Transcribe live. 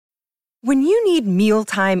When you need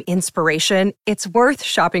mealtime inspiration, it's worth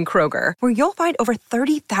shopping Kroger, where you'll find over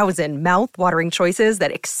 30,000 mouth-watering choices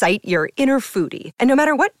that excite your inner foodie. And no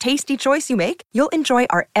matter what tasty choice you make, you'll enjoy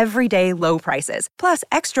our everyday low prices, plus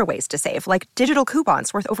extra ways to save, like digital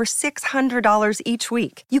coupons worth over $600 each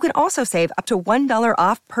week. You can also save up to $1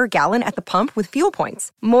 off per gallon at the pump with fuel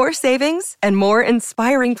points. More savings and more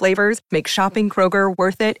inspiring flavors make shopping Kroger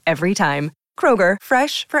worth it every time. Kroger,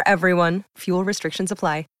 fresh for everyone. Fuel restrictions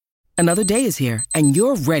apply. Another day is here, and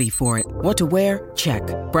you're ready for it. What to wear? Check.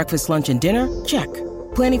 Breakfast, lunch, and dinner? Check.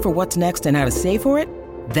 Planning for what's next and how to save for it?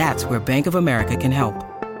 That's where Bank of America can help.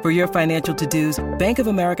 For your financial to-dos, Bank of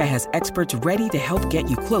America has experts ready to help get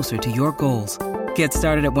you closer to your goals. Get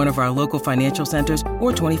started at one of our local financial centers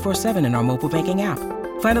or 24/7 in our mobile banking app.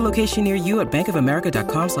 Find a location near you at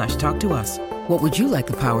bankofamerica.com/talktous. What would you like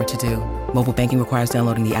the power to do? Mobile banking requires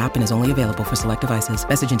downloading the app and is only available for select devices.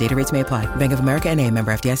 Message and data rates may apply. Bank of America N.A.,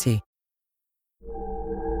 member FDIC.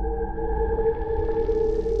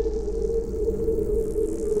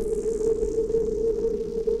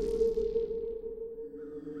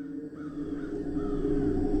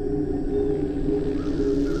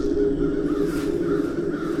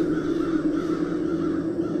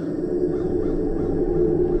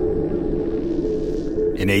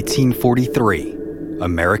 In 1843,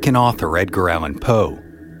 American author Edgar Allan Poe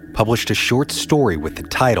published a short story with the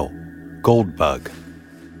title Gold Bug.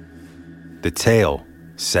 The tale,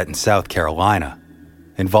 set in South Carolina,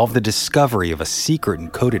 involved the discovery of a secret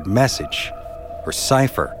encoded message, or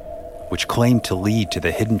cipher, which claimed to lead to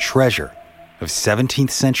the hidden treasure of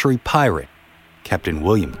 17th century pirate Captain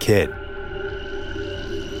William Kidd.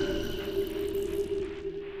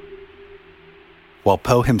 While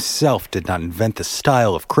Poe himself did not invent the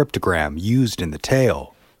style of cryptogram used in the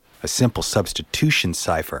tale, a simple substitution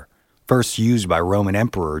cipher first used by Roman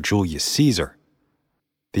Emperor Julius Caesar,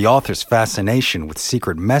 the author's fascination with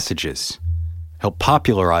secret messages helped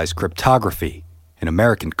popularize cryptography in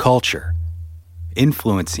American culture,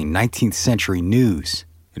 influencing 19th century news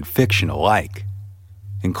and fiction alike,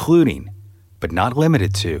 including, but not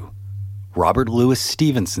limited to, Robert Louis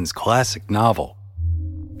Stevenson's classic novel,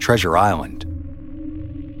 Treasure Island.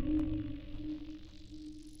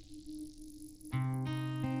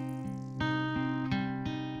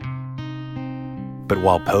 But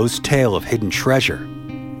while Poe's tale of hidden treasure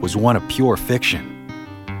was one of pure fiction,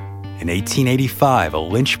 in 1885, a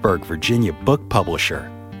Lynchburg, Virginia book publisher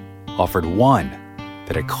offered one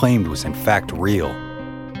that it claimed was in fact real,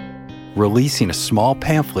 releasing a small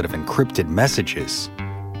pamphlet of encrypted messages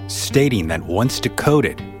stating that once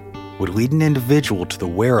decoded would lead an individual to the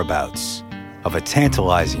whereabouts of a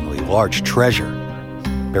tantalizingly large treasure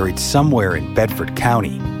buried somewhere in Bedford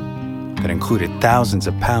County that included thousands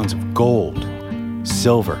of pounds of gold,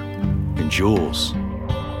 silver, and jewels.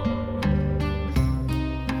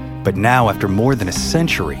 But now, after more than a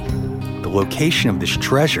century, the location of this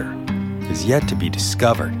treasure is yet to be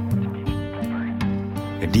discovered.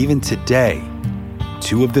 And even today,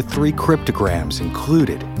 2 of the 3 cryptograms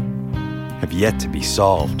included have yet to be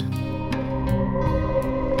solved.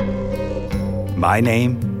 My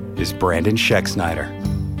name is Brandon Schexnayder,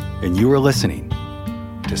 and you are listening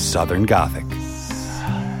to Southern Gothic.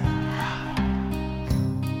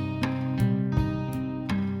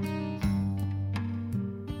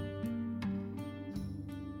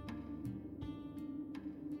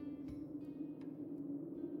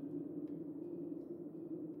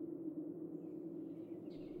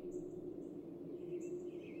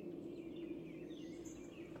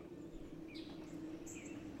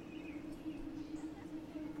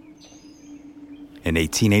 In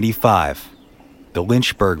 1885, the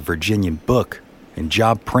Lynchburg, Virginian Book and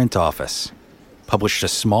Job Print Office published a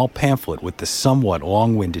small pamphlet with the somewhat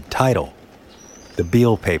long-winded title, The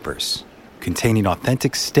Beale Papers, containing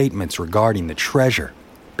authentic statements regarding the treasure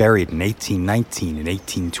buried in 1819 and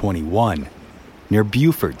 1821 near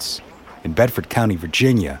Buford's in Bedford County,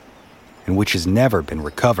 Virginia, and which has never been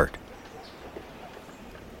recovered.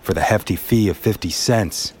 For the hefty fee of 50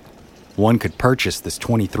 cents, one could purchase this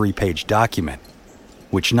 23-page document,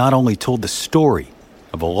 which not only told the story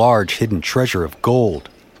of a large hidden treasure of gold,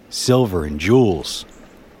 silver, and jewels,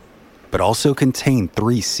 but also contained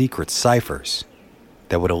 3 secret ciphers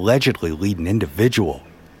that would allegedly lead an individual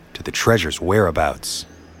to the treasure's whereabouts.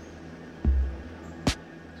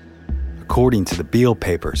 According to the Beale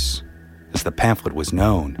Papers, as the pamphlet was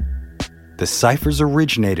known, the ciphers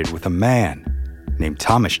originated with a man named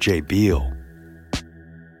Thomas J. Beale.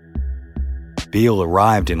 Beale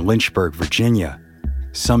arrived in Lynchburg, Virginia,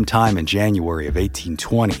 sometime in January of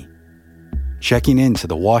 1820, checking into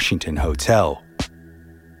the Washington Hotel.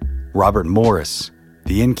 Robert Morris,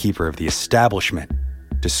 The innkeeper of the establishment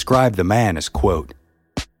described the man as, quote,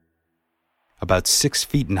 about 6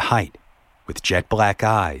 feet in height, with jet black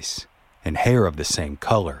eyes and hair of the same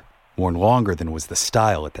color, worn longer than was the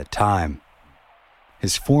style at that time.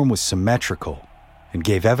 His form was symmetrical and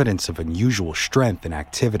gave evidence of unusual strength and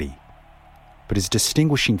activity, but his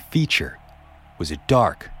distinguishing feature was a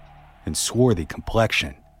dark and swarthy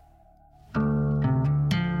complexion.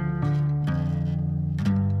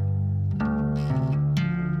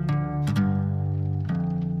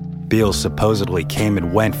 Beale supposedly came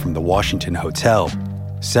and went from the Washington Hotel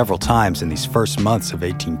several times in these first months of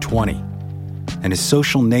 1820, and his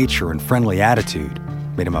social nature and friendly attitude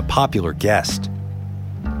made him a popular guest.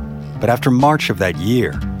 But after March of that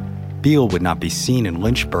year, Beale would not be seen in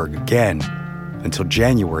Lynchburg again until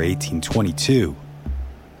January 1822,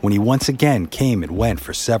 when he once again came and went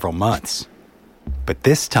for several months. But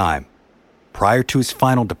this time, prior to his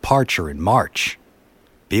final departure in March,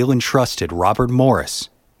 Beale entrusted Robert Morris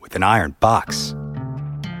with an iron box,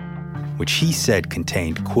 which he said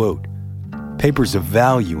contained, quote, papers of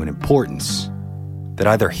value and importance that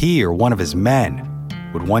either he or one of his men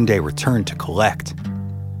would one day return to collect,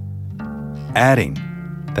 adding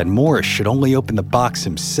that Morris should only open the box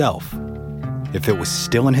himself if it was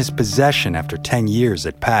still in his possession after 10 years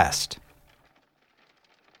had passed.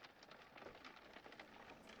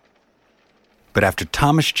 But after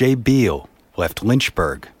Thomas J. Beale left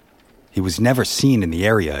Lynchburg, he was never seen in the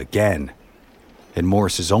area again, and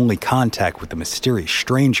Morris's only contact with the mysterious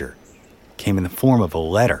stranger came in the form of a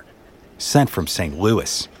letter sent from St.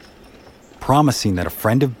 Louis, promising that a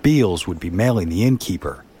friend of Beale's would be mailing the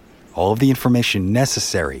innkeeper all of the information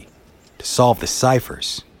necessary to solve the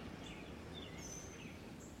ciphers.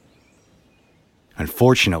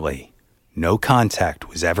 Unfortunately, no contact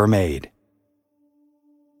was ever made.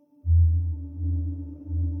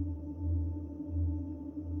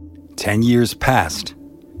 "10 years passed,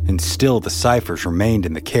 and still the ciphers remained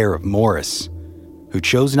in the care of Morris, who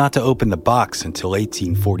chose not to open the box until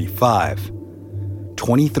 1845,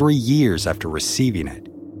 23 years after receiving it.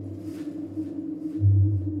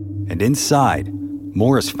 And inside,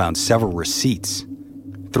 Morris found several receipts,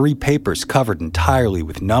 3 papers covered entirely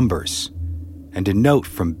with numbers, and a note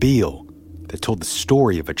from Beale that told the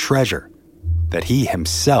story of a treasure that he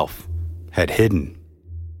himself had hidden.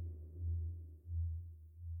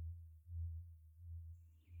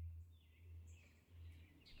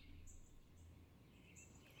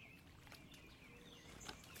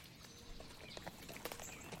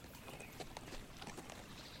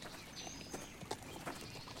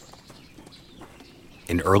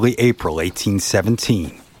 In early April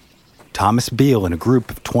 1817, Thomas Beale and a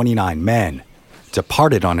group of 29 men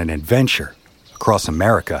departed on an adventure across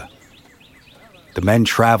America. The men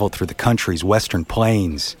traveled through the country's western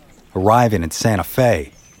plains, arriving in Santa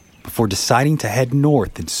Fe before deciding to head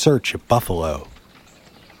north in search of buffalo.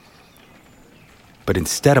 But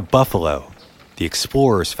instead of buffalo, the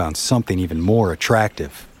explorers found something even more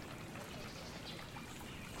attractive.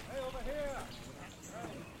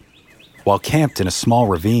 While camped in a small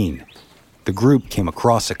ravine, the group came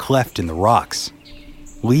across a cleft in the rocks,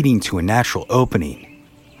 leading to a natural opening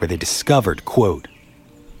where they discovered, quote,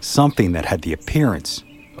 something that had the appearance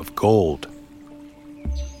of gold.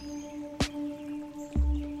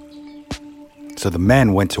 So the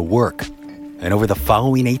men went to work, and over the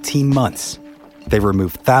following 18 months, they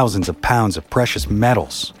removed thousands of pounds of precious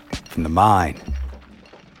metals from the mine.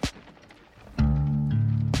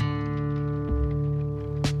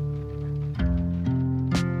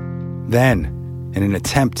 Then, in an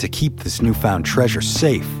attempt to keep this newfound treasure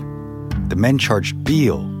safe, the men charged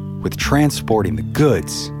Beale with transporting the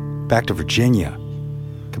goods back to Virginia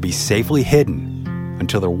to be safely hidden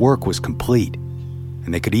until their work was complete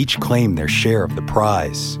and they could each claim their share of the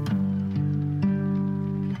prize.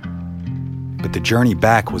 But the journey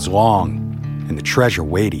back was long and the treasure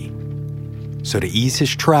weighty. So to ease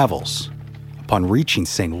his travels, upon reaching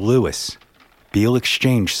St. Louis, Beale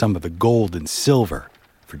exchanged some of the gold and silver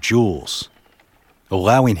for jewels,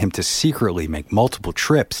 allowing him to secretly make multiple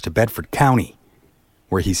trips to Bedford County,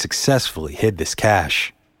 where he successfully hid this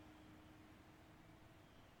cash.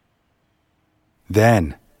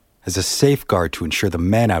 Then, as a safeguard to ensure the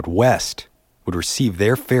men out west would receive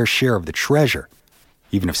their fair share of the treasure,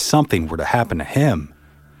 even if something were to happen to him,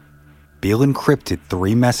 Beale encrypted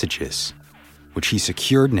 3 messages, which he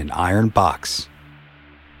secured in an iron box.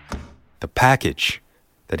 The package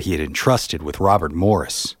that he had entrusted with Robert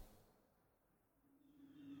Morris.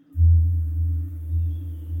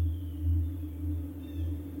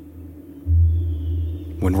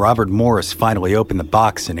 When Robert Morris finally opened the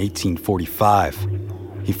box in 1845,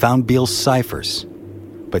 he found Beale's ciphers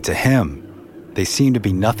But to him, they seemed to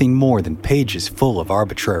be nothing more than pages full of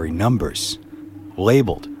arbitrary numbers,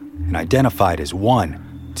 labeled and identified as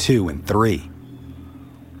 1, 2, and 3.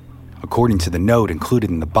 According to the note included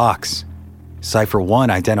in the box, Cipher 1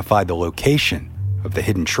 identified the location of the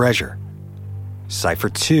hidden treasure. Cipher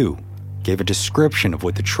 2 gave a description of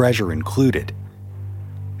what the treasure included.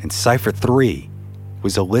 And Cipher 3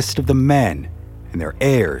 was a list of the men and their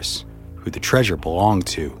heirs who the treasure belonged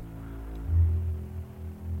to.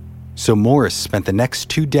 So Morris spent the next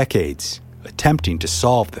 2 decades attempting to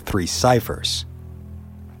solve the 3 ciphers.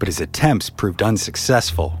 But his attempts proved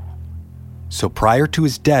unsuccessful. So prior to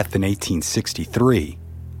his death in 1863,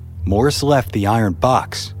 Morris left the iron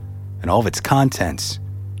box and all of its contents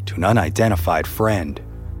to an unidentified friend.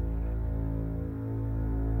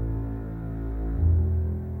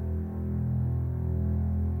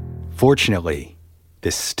 Fortunately,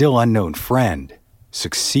 this still unknown friend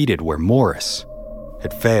succeeded where Morris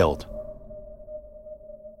had failed.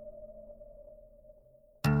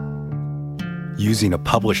 Using a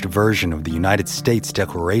published version of the United States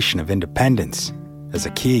Declaration of Independence as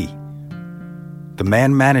a key, the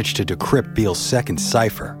man managed to decrypt Beale's second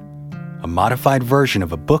cipher, a modified version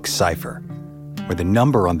of a book cipher, where the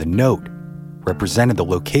number on the note represented the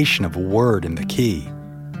location of a word in the key.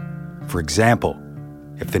 For example,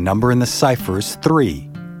 if the number in the cipher is 3,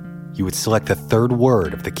 you would select the third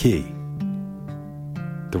word of the key.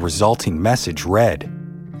 The resulting message read,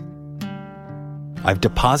 "I've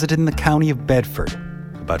deposited in the county of Bedford,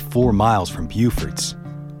 about 4 miles from Beaufort's,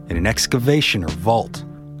 in an excavation or vault,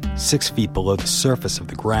 6 feet below the surface of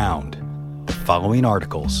the ground, the following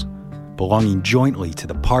articles, belonging jointly to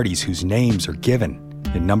the parties whose names are given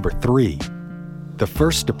in number 3. The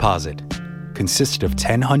first deposit consisted of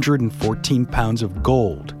 1,014 pounds of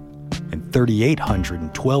gold and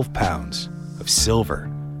 3,812 pounds of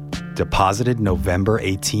silver, deposited November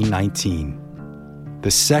 1819.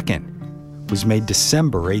 The second was made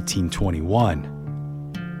December 1821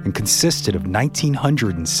 and consisted of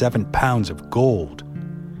 1,907 pounds of gold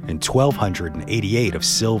and 1,288 of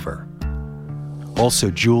silver.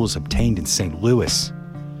 Also jewels obtained in St. Louis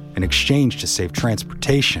and exchanged to save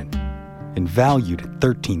transportation and valued at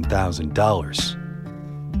 $13,000.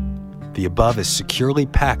 The above is securely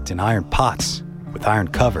packed in iron pots with iron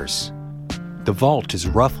covers. The vault is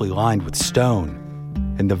roughly lined with stone,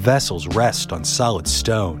 and the vessels rest on solid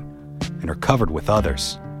stone and are covered with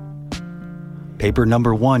others. Paper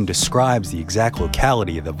number 1 describes the exact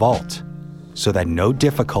locality of the vault, so that no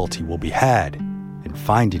difficulty will be had in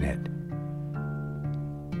finding it."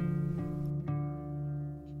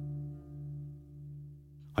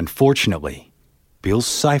 Unfortunately, Beale's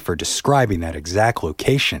cipher describing that exact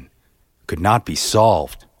location could not be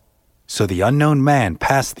solved, so the unknown man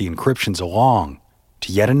passed the encryptions along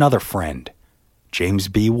to yet another friend, James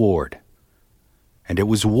B. Ward. And it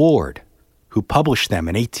was Ward who published them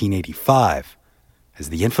in 1885 as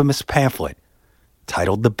the infamous pamphlet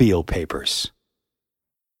titled The Beale Papers.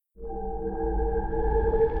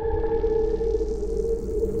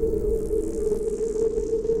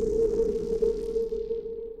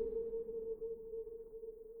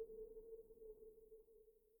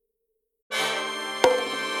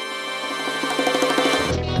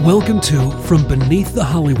 Welcome to From Beneath the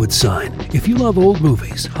Hollywood Sign. If you love old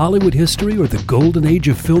movies, Hollywood history, or the golden age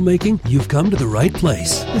of filmmaking, you've come to the right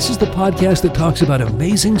place. This is the podcast that talks about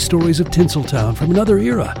amazing stories of Tinseltown from another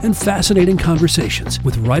era and fascinating conversations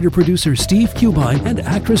with writer-producer Steve Cubine and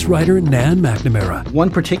actress-writer Nan McNamara. One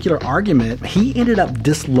particular argument, he ended up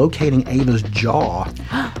dislocating Ava's jaw.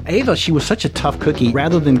 Ava, she was such a tough cookie.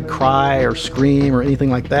 Rather than cry or scream or anything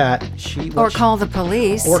like that, Or call the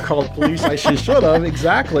police. She should have,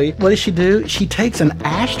 exactly. What does she do? She takes an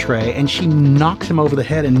ashtray and she knocks him over the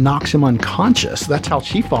head and knocks him unconscious. That's how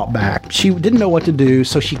she fought back. She didn't know what to do,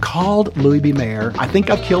 so she called Louis B. Mayer. "I think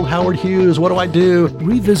I've killed Howard Hughes. What do I do?"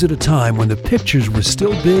 Revisit a time when the pictures were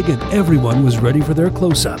still big and everyone was ready for their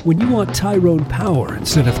close-up. When you want Tyrone Power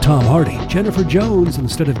instead of Tom Hardy, Jennifer Jones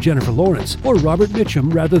instead of Jennifer Lawrence, or Robert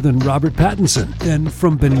Mitchum rather than Robert Pattinson, then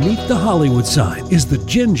From Beneath the Hollywood Sign is the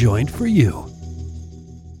gin joint for you.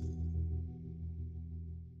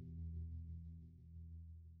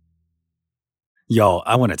 Y'all,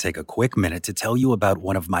 I want to take a quick minute to tell you about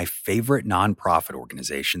one of my favorite nonprofit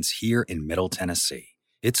organizations here in Middle Tennessee.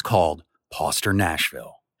 It's called Poster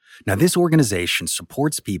Nashville. Now, this organization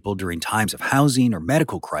supports people during times of housing or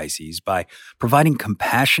medical crises by providing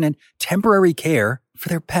compassionate, temporary care for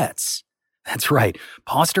their pets. That's right,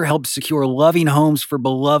 Poster helps secure loving homes for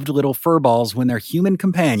beloved little furballs when their human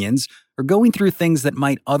companions are going through things that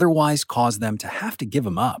might otherwise cause them to have to give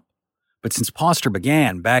them up. But since Poster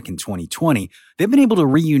began back in 2020, they've been able to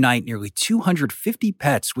reunite nearly 250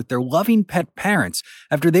 pets with their loving pet parents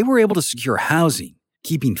after they were able to secure housing,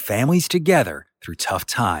 keeping families together through tough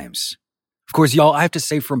times. Of course, y'all, I have to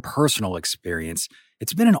say from personal experience,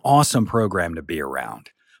 it's been an awesome program to be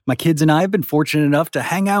around. My kids and I have been fortunate enough to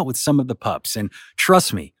hang out with some of the pups, and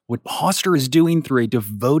trust me, what Poster is doing through a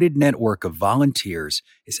devoted network of volunteers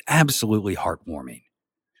is absolutely heartwarming.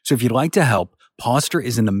 So if you'd like to help, Poster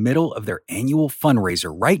is in the middle of their annual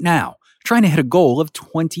fundraiser right now, trying to hit a goal of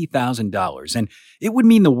 $20,000, and it would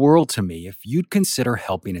mean the world to me if you'd consider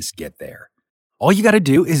helping us get there. All you got to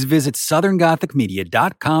do is visit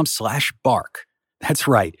southerngothicmedia.com/bark. That's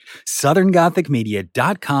right,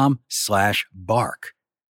 southerngothicmedia.com/bark.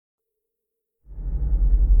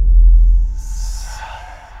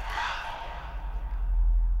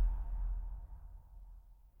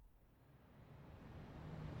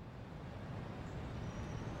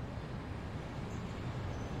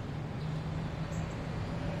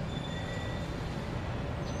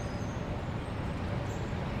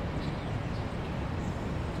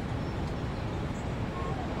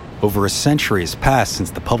 Over a century has passed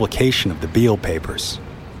since the publication of the Beale Papers.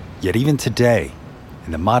 Yet even today,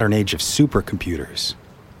 in the modern age of supercomputers,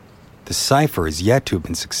 the cipher is yet to have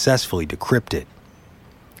been successfully decrypted.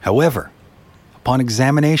 However, upon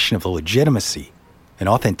examination of the legitimacy and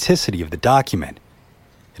authenticity of the document,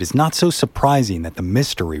 it is not so surprising that the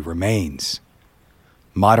mystery remains.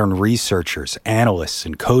 Modern researchers, analysts,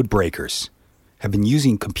 and code breakers have been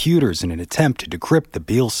using computers in an attempt to decrypt the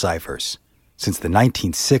Beale Ciphers since the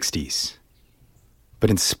 1960s.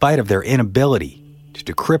 But in spite of their inability to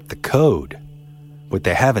decrypt the code, what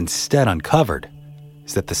they have instead uncovered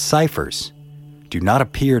is that the ciphers do not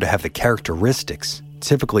appear to have the characteristics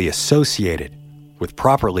typically associated with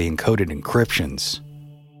properly encoded encryptions.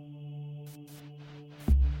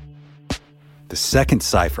 The second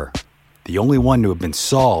cipher, the only one to have been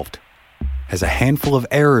solved, has a handful of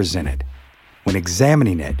errors in it when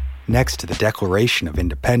examining it next to the Declaration of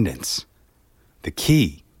Independence, the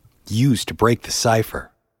key used to break the cipher.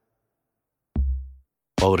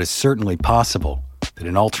 While it is certainly possible that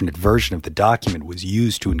an alternate version of the document was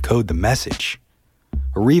used to encode the message,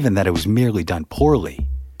 or even that it was merely done poorly,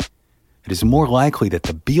 it is more likely that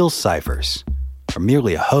the Beale ciphers are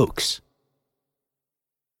merely a hoax.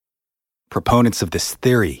 Proponents of this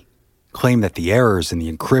theory claim that the errors in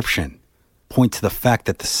the encryption point to the fact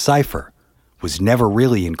that the cipher was never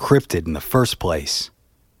really encrypted in the first place.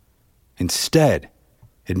 Instead,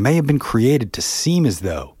 it may have been created to seem as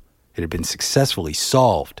though it had been successfully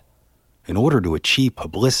solved in order to achieve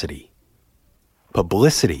publicity.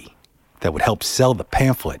 Publicity that would help sell the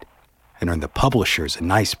pamphlet and earn the publishers a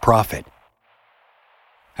nice profit.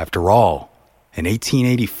 After all, in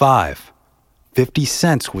 1885, 50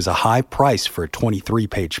 cents was a high price for a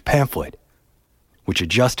 23-page pamphlet, which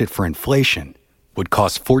adjusted for inflation would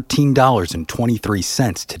cost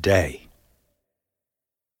 $14.23 today.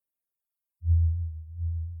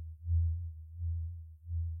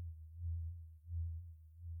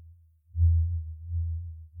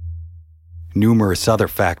 Numerous other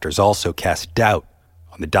factors also cast doubt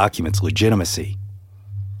on the document's legitimacy.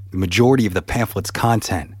 The majority of the pamphlet's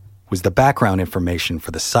content was the background information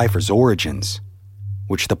for the cipher's origins,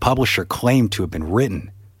 which the publisher claimed to have been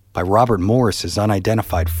written by Robert Morris's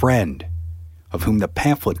unidentified friend, of whom the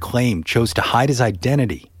pamphlet claimed chose to hide his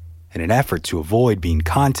identity in an effort to avoid being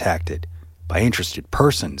contacted by interested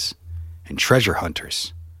persons and treasure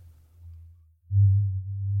hunters.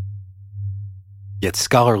 Yet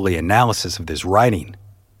scholarly analysis of this writing,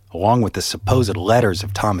 along with the supposed letters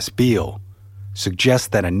of Thomas Beale, suggests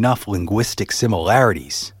that enough linguistic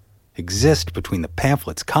similarities exist between the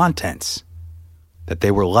pamphlet's contents that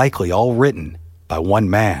they were likely all written by one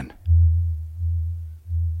man.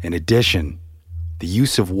 In addition, the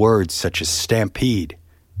use of words such as stampede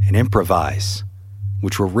and improvise,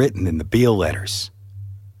 which were written in the Beale letters,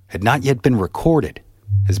 had not yet been recorded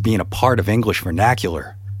as being a part of English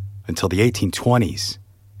vernacular until the 1820s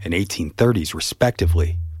and 1830s,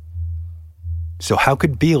 respectively. So how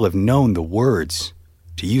could Beale have known the words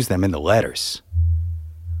to use them in the letters?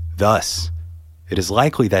 Thus, it is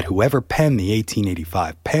likely that whoever penned the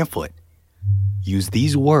 1885 pamphlet used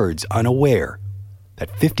these words unaware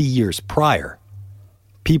that 50 years prior,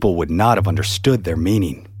 people would not have understood their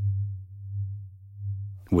meaning.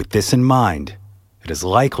 With this in mind, it is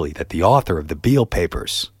likely that the author of the Beale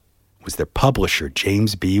Papers was their publisher,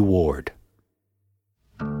 James B. Ward.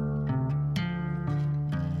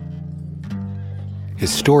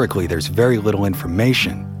 Historically, there's very little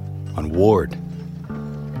information on Ward.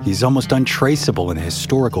 He's almost untraceable in the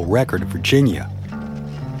historical record of Virginia,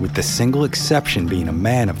 with the single exception being a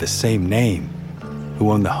man of the same name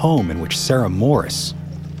who owned the home in which Sarah Morris,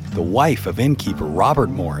 the wife of innkeeper Robert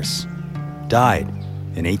Morris, died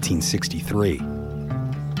in 1863.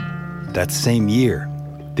 That same year,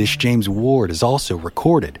 this James Ward is also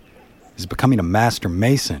recorded as becoming a master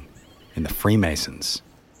mason in the Freemasons.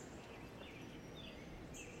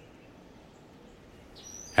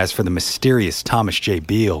 As for the mysterious Thomas J.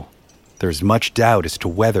 Beale, there is much doubt as to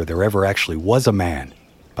whether there ever actually was a man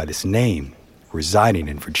by this name residing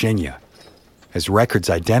in Virginia, as records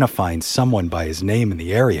identifying someone by his name in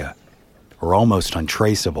the area are almost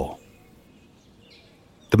untraceable.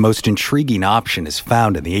 The most intriguing option is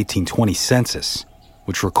found in the 1820 census,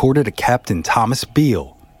 which recorded a Captain Thomas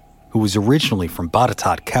Beale, who was originally from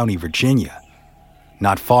Botetourt County, Virginia,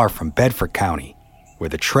 not far from Bedford County, where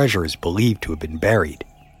the treasure is believed to have been buried.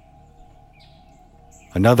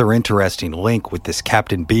 Another interesting link with this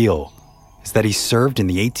Captain Beale is that he served in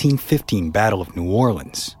the 1815 Battle of New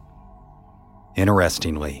Orleans.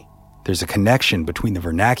 Interestingly, there's a connection between the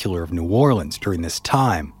vernacular of New Orleans during this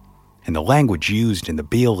time and the language used in the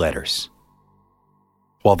Beale letters.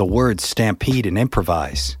 While the words stampede and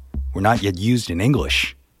improvise were not yet used in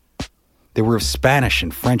English, they were of Spanish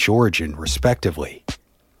and French origin, respectively,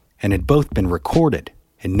 and had both been recorded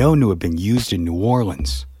and known to have been used in New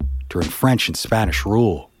Orleans during French and Spanish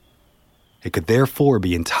rule. It could therefore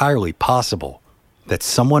be entirely possible that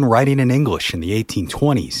someone writing in English in the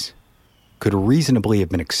 1820s could reasonably have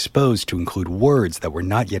been exposed to include words that were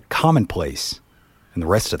not yet commonplace in the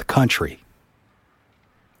rest of the country.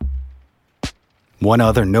 One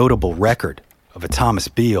other notable record of a Thomas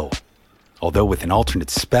Beale, although with an alternate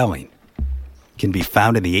spelling, can be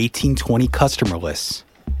found in the 1820 customer lists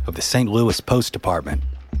of the St. Louis Post Department.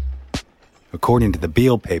 According to the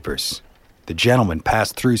Beale papers, the gentleman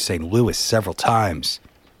passed through St. Louis several times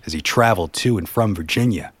as he traveled to and from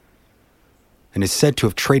Virginia, and is said to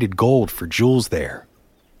have traded gold for jewels there,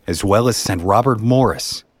 as well as sent Robert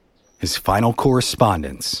Morris his final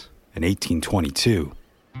correspondence in 1822.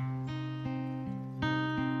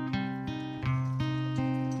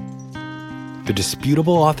 The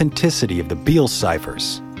disputable authenticity of the Beale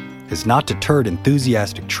Ciphers has not deterred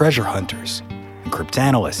enthusiastic treasure hunters and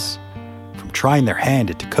cryptanalysts from trying their hand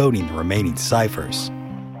at decoding the remaining ciphers.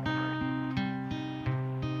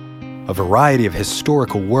 A variety of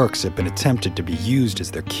historical works have been attempted to be used as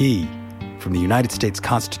their key, from the United States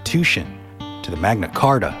Constitution to the Magna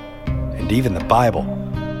Carta and even the Bible.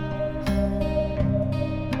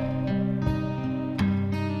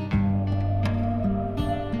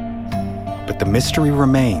 But the mystery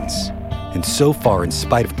remains, and so far, in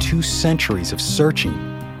spite of 2 centuries of searching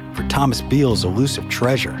for Thomas Beale's elusive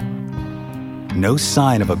treasure, no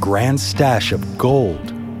sign of a grand stash of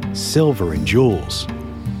gold, silver, and jewels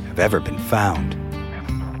have ever been found.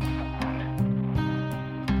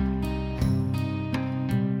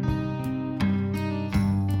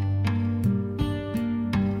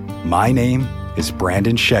 My name is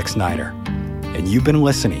Brandon Schexnayder, and you've been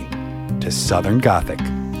listening to Southern Gothic.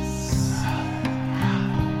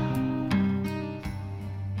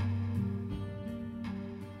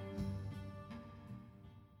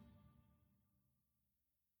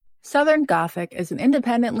 Southern Gothic is an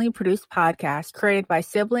independently produced podcast created by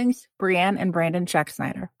siblings Brianne and Brandon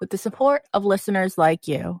Schexnayder with the support of listeners like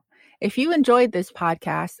you. If you enjoyed this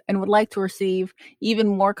podcast and would like to receive even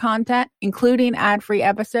more content, including ad-free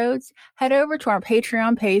episodes, head over to our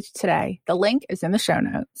Patreon page today. The link is in the show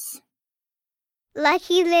notes.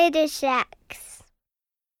 Lucky Little Shacks.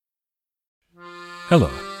 Hello,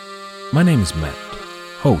 my name is Matt,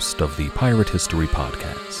 host of the Pirate History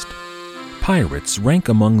Podcast. Pirates rank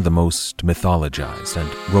among the most mythologized and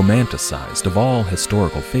romanticized of all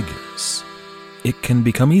historical figures. It can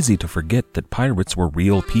become easy to forget that pirates were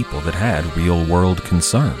real people that had real-world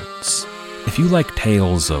concerns. If you like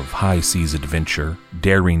tales of high-seas adventure,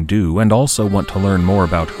 daring do, and also want to learn more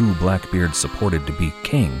about who Blackbeard supported to be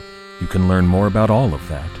king, you can learn more about all of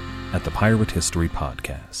that at the Pirate History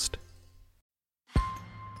Podcast.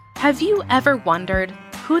 Have you ever wondered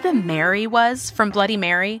who the Mary was from Bloody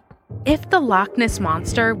Mary? If the Loch Ness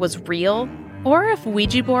Monster was real, or if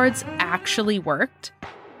Ouija boards actually worked?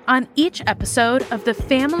 On each episode of the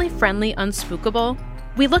family-friendly Unspookable,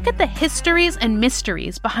 we look at the histories and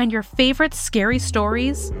mysteries behind your favorite scary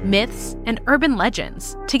stories, myths, and urban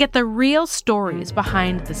legends to get the real stories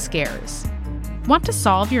behind the scares. Want to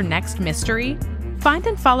solve your next mystery? Find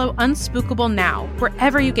and follow Unspookable now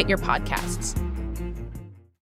wherever you get your podcasts.